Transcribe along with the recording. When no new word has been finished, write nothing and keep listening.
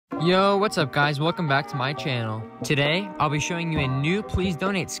Yo, what's up guys? Welcome back to my channel. Today, I'll be showing you a new Please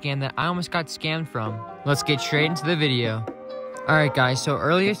Donate scam that I almost got scammed from. Let's get straight into the video. Alright guys, so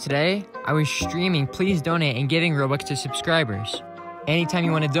earlier today, I was streaming Please Donate and giving Robux to subscribers. Anytime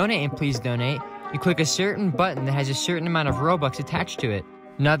you want to donate in Please Donate, you click a certain button that has a certain amount of Robux attached to it.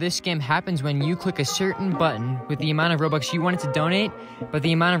 Now this scam happens when you click a certain button with the amount of Robux you wanted to donate, but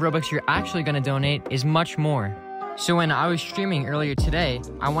the amount of Robux you're actually going to donate is much more. So when I was streaming earlier today,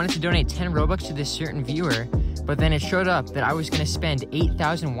 I wanted to donate 10 Robux to this certain viewer, but then it showed up that I was going to spend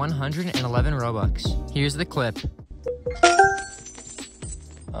 8,111 Robux. Here's the clip.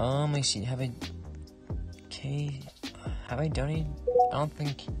 Let me see, have I donated? I don't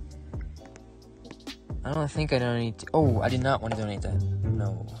think I donated. Oh, I did not want to donate that.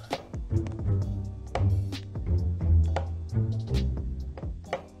 No.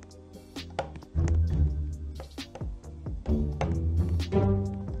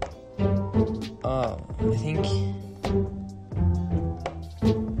 I think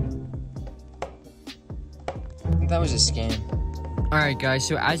that was a scam. Alright guys,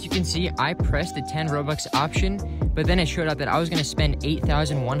 so as you can see, I pressed the 10 Robux option, but then it showed up that I was going to spend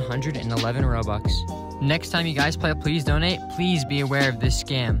 8,111 Robux. Next time you guys play Please Donate, please be aware of this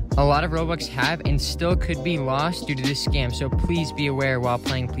scam. A lot of Robux have and still could be lost due to this scam, so please be aware while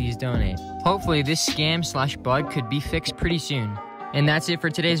playing Please Donate. Hopefully this scam/bug could be fixed pretty soon. And that's it for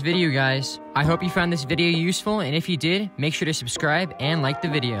today's video, guys. I hope you found this video useful, and if you did, make sure to subscribe and like the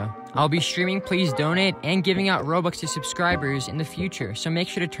video. I'll be streaming Please Donate and giving out Robux to subscribers in the future, so make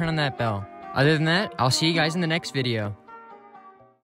sure to turn on that bell. Other than that, I'll see you guys in the next video.